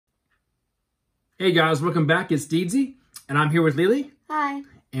Hey guys, welcome back. It's Deedsy, and I'm here with Lily. Hi.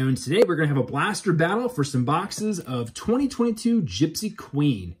 And today we're going to have a blaster battle for some boxes of 2022 Gypsy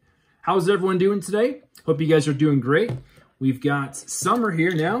Queen. How's everyone doing today? Hope you guys are doing great. We've got summer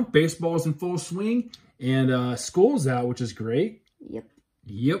here now. Baseball's in full swing, and school's out, which is great.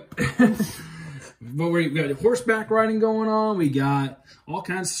 Yep. But we got horseback riding going on. We got all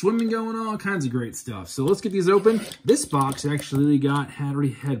kinds of swimming going on, all kinds of great stuff. So let's get these open. This box actually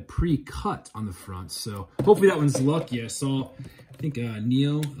already had pre-cut on the front. So hopefully that one's lucky. I saw, I think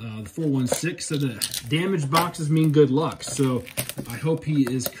Neil, the 416 said that damaged boxes mean good luck. So I hope he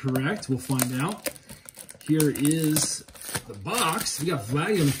is correct. We'll find out. Here is the box. We got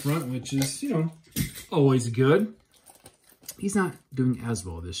Vladdy on the front, which is, always good. He's not doing as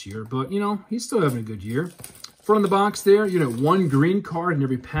well this year, but, he's still having a good year. Front of the box there, you get one green card in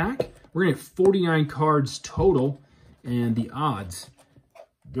every pack. We're going to get 49 cards total, and the odds.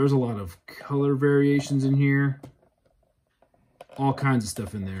 There's a lot of color variations in here. All kinds of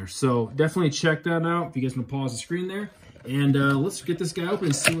stuff in there. So definitely check that out if you guys want to pause the screen there. And let's get this guy open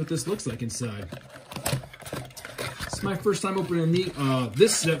and see what this looks like inside. It's my first time opening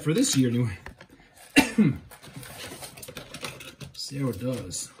this set for this year anyway. See how it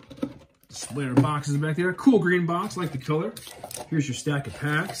does. Display our boxes back there. Cool green box, like the color. Here's your stack of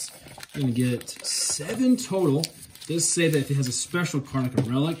packs. You're gonna get 7 total. It does say that if it has a special card like a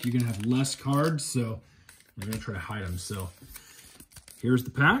relic, you're gonna have less cards, so I'm gonna try to hide them. So here's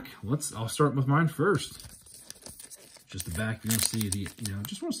the pack. I'll start with mine first. Just the back, you're gonna see the,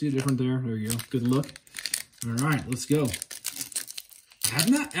 just wanna see a different there. There you go, good look. All right, let's go. I have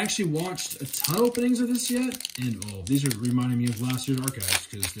not actually watched a ton of openings of this yet, and these are reminding me of last year's archives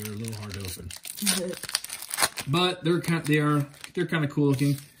because they're a little hard to open. But they're kind of cool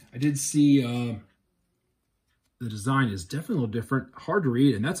looking. I did see the design is definitely a little different, hard to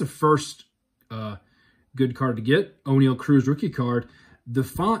read, and that's a first good card to get. O'Neill Cruz rookie card. The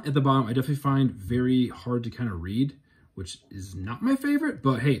font at the bottom I definitely find very hard to kind of read, which is not my favorite.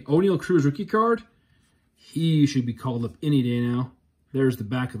 But hey, O'Neill Cruz rookie card. He should be called up any day now. There's the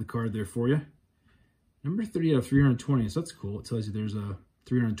back of the card there for you. Number 30 out of 320, so that's cool. It tells you there's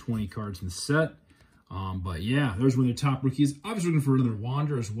 320 cards in the set. But yeah, there's one of the top rookies. Obviously looking for another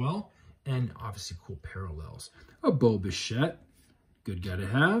Wander as well. And obviously cool parallels. A Bo Bichette, good guy to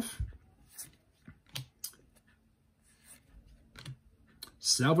have.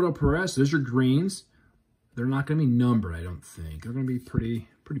 Salvador Perez, those are greens. They're not going to be numbered, I don't think. They're going to be pretty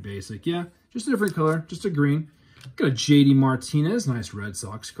basic. Yeah, just a different color, just a green. Got a JD Martinez, nice Red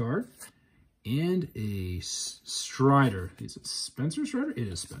Sox card. And a Strider. Is it Spencer Strider? It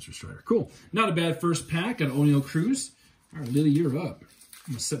is Spencer Strider. Cool. Not a bad first pack. Got O'Neill Cruz. All right, Lily, you're up.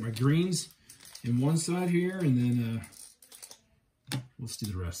 I'm going to set my greens in one side here, and then let's do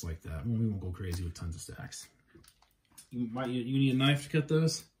the rest like that. We won't go crazy with tons of stacks. You need a knife to cut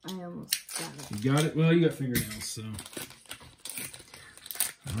those? I almost got it. You got it? Well, you got fingernails, so.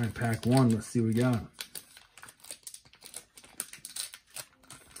 All right, pack one. Let's see what we got.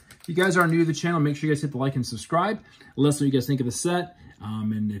 If you guys are new to the channel, make sure you guys hit the like and subscribe. Let us know what you guys think of the set,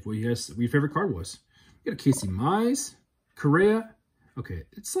 and what your favorite card was. We got a Casey Mize, Correa. Okay,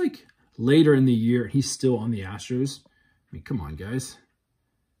 it's like later in the year, and he's still on the Astros. I mean, come on, guys.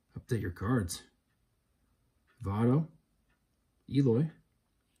 Update your cards. Votto, Eloy,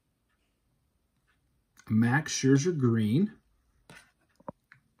 Max Scherzer green.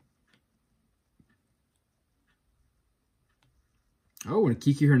 Oh, and a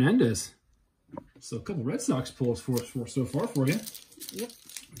Kiki Hernandez. So a couple Red Sox pulls so far for you. Yep.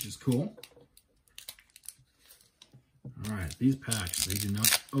 Which is cool. All right, these packs, they do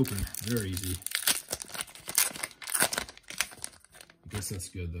not open very easy. I guess that's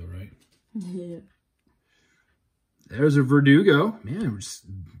good though, right? Yeah. There's a Verdugo. Man, we're just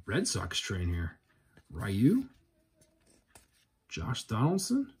Red Sox train here. Ryu. Josh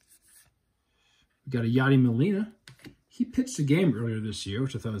Donaldson. We got a Yadi Molina. He pitched a game earlier this year,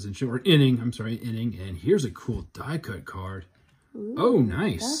 which I thought was interesting. Or inning. And here's a cool die cut card. Ooh, oh,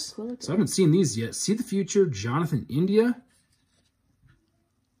 nice. Cool. So I haven't seen these yet. See the Future, Jonathan India.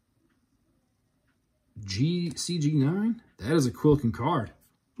 CG9. That is a cool looking card.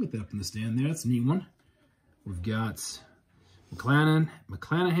 Put that up in the stand there. That's a neat one. We've got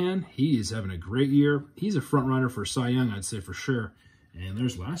McClanahan. He is having a great year. He's a front runner for Cy Young, I'd say for sure. And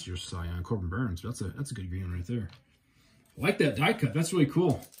there's last year's Cy Young, Corbin Burns. That's a good green one right there. I like that die cut. That's really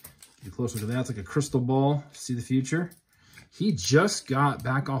cool. Get closer to that. It's like a crystal ball. See the Future. He just got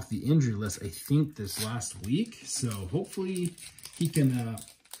back off the injury list, I think, this last week. So hopefully he can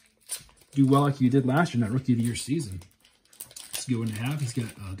do well like he did last year in that Rookie of the Year season. It's a good one to have. He's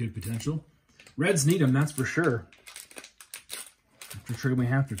got good potential. Reds need them, that's for sure. After trading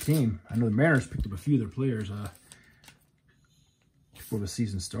half their team. I know the Mariners picked up a few of their players before the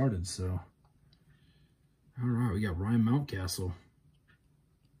season started, so. All right, we got Ryan Mountcastle.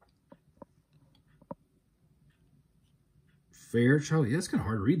 Fairchild. Yeah, it's kind of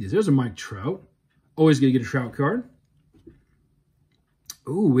hard to read these. There's a Mike Trout. Always going to get a Trout card.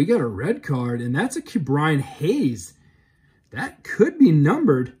 Ooh, we got a red card, and that's a Brian Hayes. That could be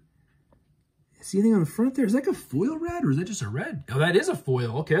numbered. See anything on the front there? Is that like a foil red, or is that just a red? Oh, that is a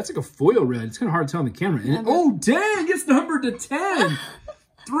foil. Okay, that's like a foil red. It's kind of hard to tell on the camera. And oh, dang, it's numbered to 10.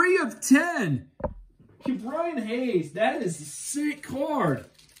 3 of 10. Brian Hayes. That is a sick card.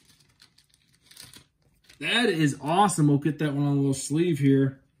 That is awesome. We'll get that one on a little sleeve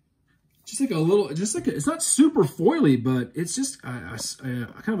here. Just like a little, it's not super foily, but it's just kind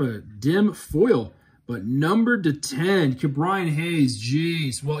of a dim foil, but numbered to 10. Brian Hayes,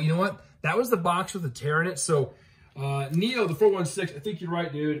 jeez. Well, you know what? That was the box with the tear in it. So, Neo, the 416, I think you're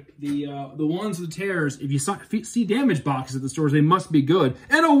right, dude. The ones with the tears, if you see damaged boxes at the stores, they must be good.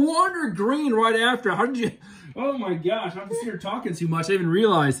 And a Wander Green right after. How did you? Oh my gosh! I have to see her talking too much. I didn't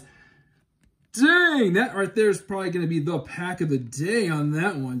realize. Dang, that right there is probably going to be the pack of the day on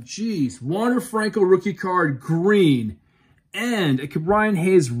that one. Jeez. Wander Franco rookie card, green. And a Brian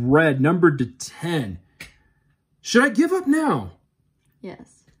Hayes red, numbered to 10. Should I give up now?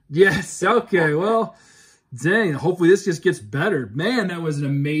 Yes. Yes, okay. Well, dang, hopefully this just gets better. Man, that was an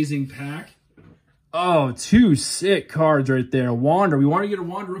amazing pack. Oh, 2 sick cards right there. Wander. We want to get a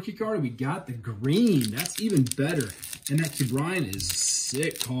Wander rookie card. We got the green. That's even better. And that Brian is a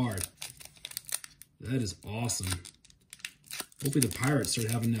sick card. That is awesome. Hopefully the Pirates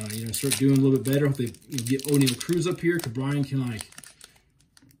start having, start doing a little bit better. Hope they get O'Neal Cruz up here. Brian can,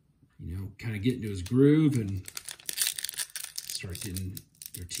 kind of get into his groove and start getting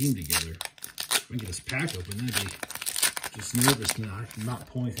their team together. If I can get this pack open, that'd be just nervous. Not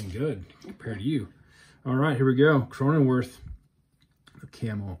pulling anything good compared to you. All right, here we go. Cronenworth. The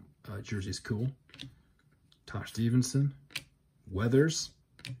camo jersey is cool. Tosh Stevenson. Weathers.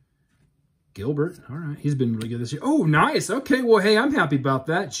 Gilbert, all right. He's been really good this year. Oh, nice. Okay, well, hey, I'm happy about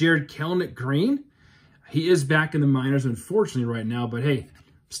that. Jared Kelenic green. He is back in the minors, unfortunately, right now. But, hey, I'm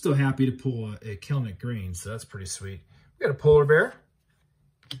still happy to pull a Kelenic green, so that's pretty sweet. We got a polar bear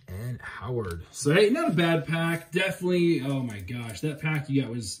and Howard. So, hey, not a bad pack. Definitely, oh, my gosh. That pack you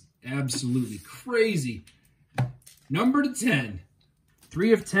got was absolutely crazy. Number to 10.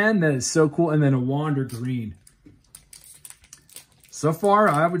 3 of 10. That is so cool. And then a Wander green. So far,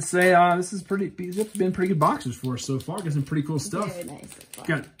 I would say this is been pretty good boxes for us so far. Got some pretty cool stuff. Very nice.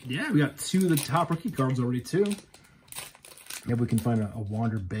 We got 2 of the top rookie cards already too. Maybe we can find a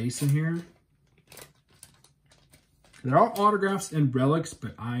Wander base in here. There are autographs and relics,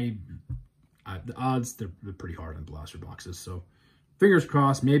 but the odds they're pretty hard on blaster boxes. So fingers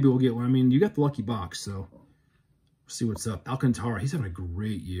crossed, maybe we'll get one. I mean, you got the lucky box, so we'll see what's up. Alcantara, he's having a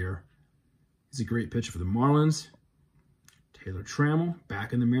great year. He's a great pitcher for the Marlins. Taylor Trammell,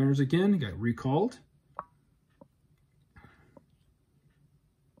 back in the Mariners again. Got recalled.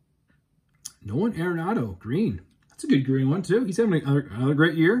 Nolan Arenado, green. That's a good green one, too. He's having another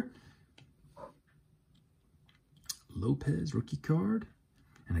great year. Lopez, rookie card.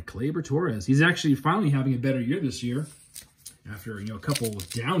 And a Kleber Torres. He's actually finally having a better year this year after, a couple of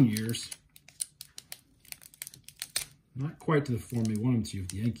down years. Not quite to the form they want him to with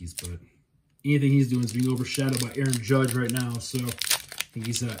the Yankees, but anything he's doing is being overshadowed by Aaron Judge right now. So I think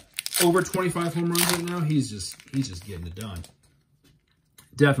he's at over 25 home runs right now. He's just getting it done.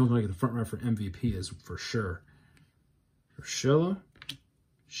 Definitely going to get the front runner for MVP is for sure. Urshela,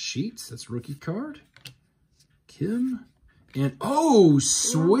 Sheets, that's rookie card. Kim, and oh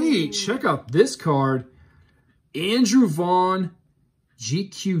sweet, check out this card. Andrew Vaughn,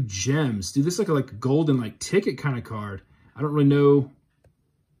 GQ Gems. Dude, this is like a golden ticket kind of card. I don't really know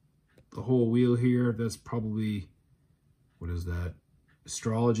the whole wheel here. That's probably, what is that?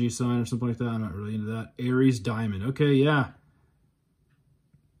 Astrology sign or something like that. I'm not really into that. Aries Diamond. Okay, yeah.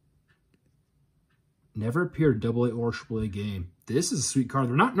 Never appeared in AA or AAA game. This is a sweet card.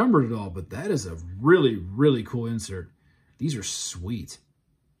 They're not numbered at all, but that is a really, really cool insert. These are sweet.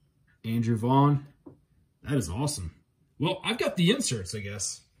 Andrew Vaughn. That is awesome. Well, I've got the inserts, I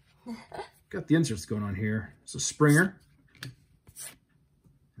guess. Got the inserts going on here. So Springer.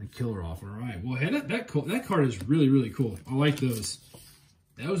 And Killer off. All right. Well, hey, that card is really, really cool. I like those.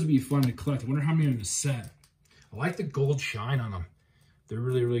 Those would be fun to collect. I wonder how many are in the set. I like the gold shine on them. They're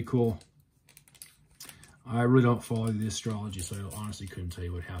really, really cool. I really don't follow the astrology, so I honestly couldn't tell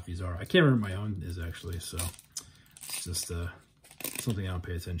you what half these are. I can't remember my own is actually, so it's just something I don't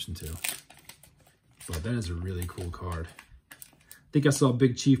pay attention to. But that is a really cool card. I think I saw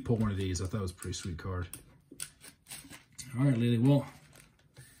Big Chief pull one of these. I thought it was a pretty sweet card. All right, Lily. Well,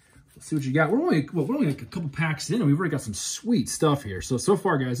 let's see what you got. We're only like a couple packs in, and we've already got some sweet stuff here. So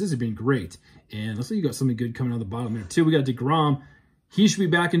far, guys, this has been great. And let's say you got something good coming out of the bottom there, too. We got DeGrom. He should be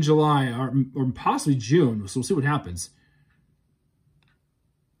back in July or possibly June. So we'll see what happens.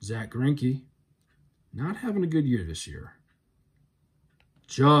 Zach Greinke. Not having a good year this year.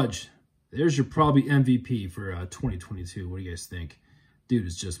 Judge. There's your probably MVP for 2022. What do you guys think? Dude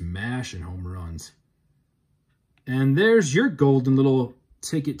is just mashing home runs. And there's your golden little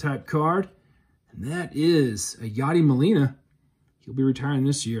ticket type card. And that is a Yadi Molina. He'll be retiring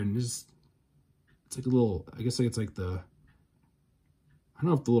this year. And this, it's like a little, I guess it's like the, I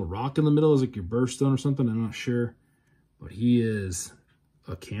don't know if the little rock in the middle is like your birthstone or something. I'm not sure. But he is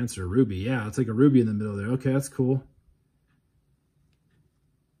a Cancer ruby. Yeah, it's like a ruby in the middle there. Okay, that's cool.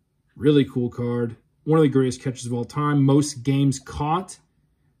 Really cool card. One of the greatest catches of all time. Most games caught.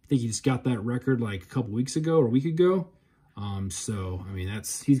 I think he just got that record like a couple weeks ago or a week ago. So, I mean,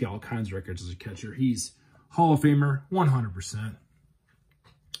 he's got all kinds of records as a catcher. He's Hall of Famer, 100%.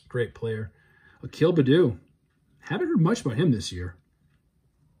 Great player. Akil Baddoo. Haven't heard much about him this year.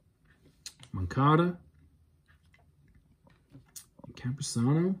 Moncada.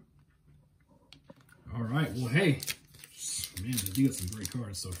 Camposano. All right. Well, hey. Man, you got some great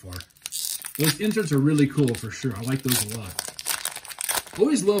cards so far. Those inserts are really cool for sure. I like those a lot.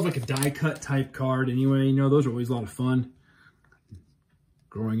 Always love like a die cut type card anyway. You know, those are always a lot of fun.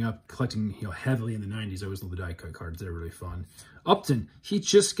 Growing up, collecting, you know, heavily in the 90s, I always love the die cut cards. They're really fun. Upton, he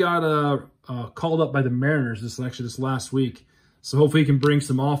just got called up by the Mariners this last week. So hopefully he can bring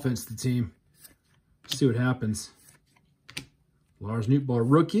some offense to the team. See what happens. Lars Nootbaar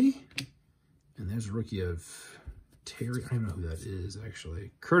rookie. And there's a rookie of Terry. I don't even know who that is,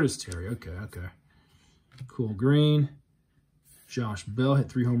 actually. Curtis Terry. Okay. Cool green. Josh Bell hit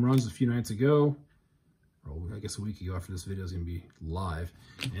 3 home runs a few nights ago. Or I guess a week ago after this video is going to be live.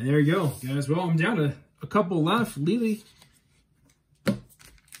 And there you go, guys. Well, I'm down to a couple left. Lily,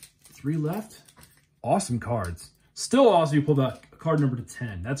 3 left. Awesome cards. Still awesome you pulled out card number to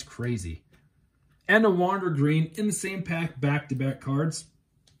 10. That's crazy. And a Wander green in the same pack, back-to-back cards.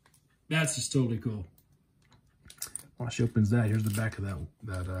 That's just totally cool. While she opens that, here's the back of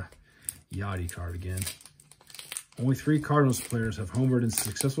that Yachty card again. Only 3 Cardinals players have homered in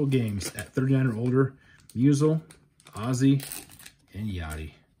successful games at 39 or older. Musial, Ozzie, and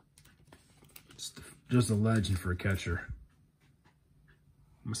Yachty. Just a legend for a catcher.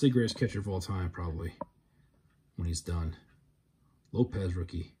 I'm going to say greatest catcher of all time, probably, when he's done. Lopez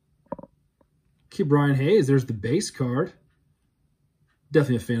rookie. Okay, Brian Hayes, there's the base card.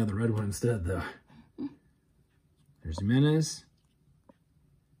 Definitely a fan of the red one instead, though. There's Jimenez.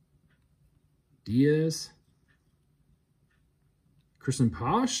 Diaz. Kristen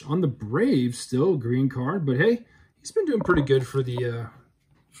Posh on the Braves, still green card, but hey, he's been doing pretty good for the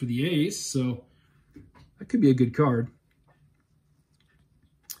A's, so that could be a good card.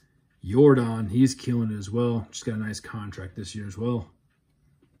 Jordan, he's killing it as well. Just got a nice contract this year as well.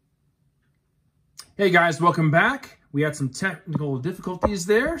 Hey guys, welcome back. We had some technical difficulties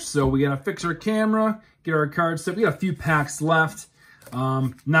there, so we gotta fix our camera, get our cards set. We got a few packs left.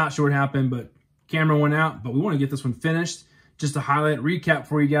 Not sure what happened, but camera went out, but we want to get this one finished. Just to highlight, recap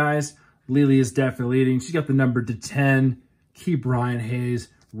for you guys, Lily is definitely leading. She's got the number to 10. Key Brian Hayes,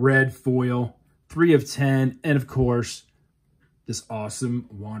 red foil, 3 of 10, and of course, this awesome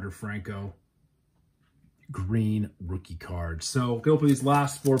Wander Franco green rookie card. So go for these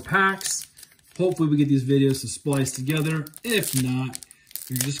last 4 packs. Hopefully we get these videos to splice together. If not,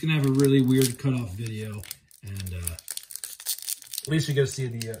 you're just gonna have a really weird cutoff video, and at least you get to see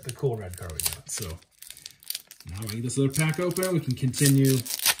the cool red card we got. So now we get this other pack open. We can continue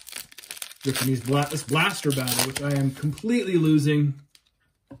ripping this blaster battle, which I am completely losing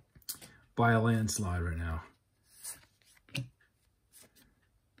by a landslide right now.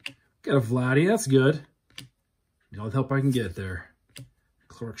 Got a Vladdy, that's good. Need all the help I can get there.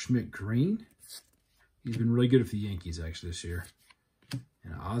 Clark Schmidt green. He's been really good for the Yankees actually this year.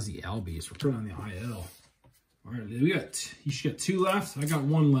 And Ozzie Albies, we're putting on the IL. All right, you got 2 left. I got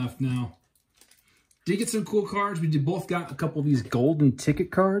 1 left now. Did get some cool cards. We both got a couple of these golden ticket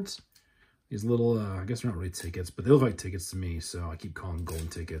cards. These little, I guess they're not really tickets, but they look like tickets to me, so I keep calling them golden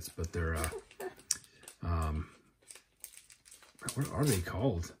tickets. But they're, what are they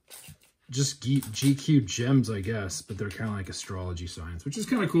called? Just GQ gems, I guess, but they're kind of like astrology signs, which is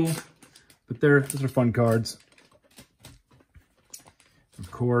kind of cool. But those are fun cards.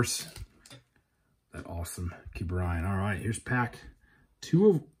 Of course, that awesome Key Brian. All right, here's pack 2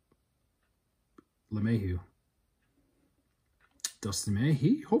 of LeMahieu. Dustin May,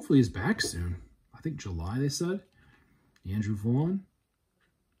 he hopefully is back soon. I think July, they said. Andrew Vaughn.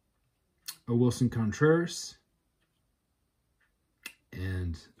 A Wilson Contreras.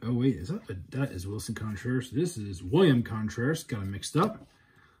 And, oh wait, that is Wilson Contreras. This is William Contreras. Got him mixed up.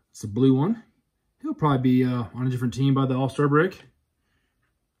 It's a blue one. He'll probably be on a different team by the All-Star break.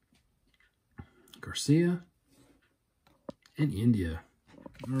 Garcia. And India.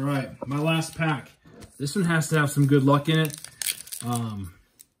 All right, my last pack. This one has to have some good luck in it. I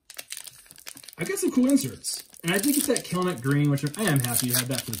got some cool inserts. And I did get that Kelnick green, which I am happy to have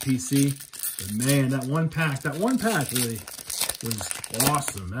that for the PC. But man, that one pack really was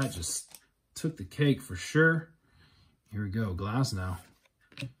awesome. That just took the cake for sure. Here we go, glass now.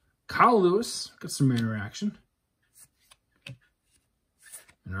 Kyle Lewis, got some interaction.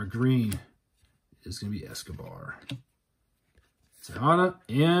 And our green is going to be Escobar. Tejada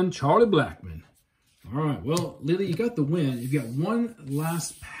and Charlie Blackmon. All right, well, Lily, you got the win. You've got one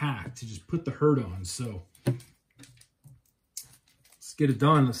last pack to just put the hurt on. So let's get it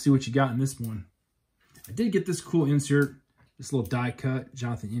done. Let's see what you got in this one. I did get this cool insert, this little die cut,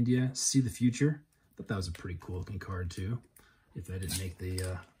 Jonathan India, See the Future. I thought that was a pretty cool looking card too. If that didn't make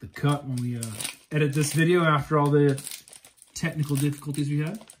the cut when we edit this video after all the technical difficulties we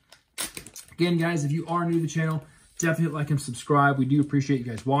had. Again, guys, if you are new to the channel, definitely hit like and subscribe. We do appreciate you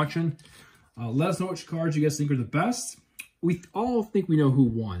guys watching. Let us know which cards you guys think are the best. We all think we know who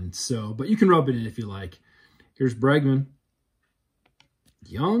won, so, but you can rub it in if you like. Here's Bregman,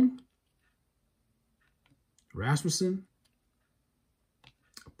 Young, Rasmussen,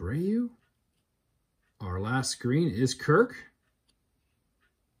 Abreu. Our last screen is Kirk,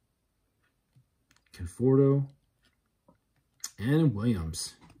 Conforto, and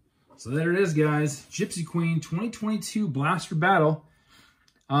Williams. So there it is, guys. Gypsy Queen 2022 Blaster Battle.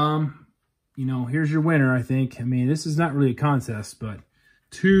 You know, here's your winner, I think. I mean, this is not really a contest, but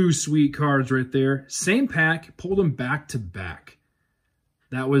two sweet cards right there. Same pack, pulled them back to back.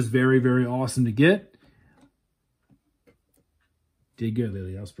 That was very, very awesome to get. Did good,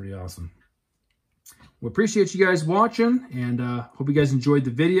 Lily. That was pretty awesome. We appreciate you guys watching, and hope you guys enjoyed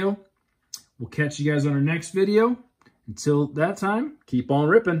the video. We'll catch you guys on our next video. Until that time, keep on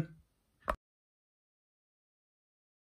ripping.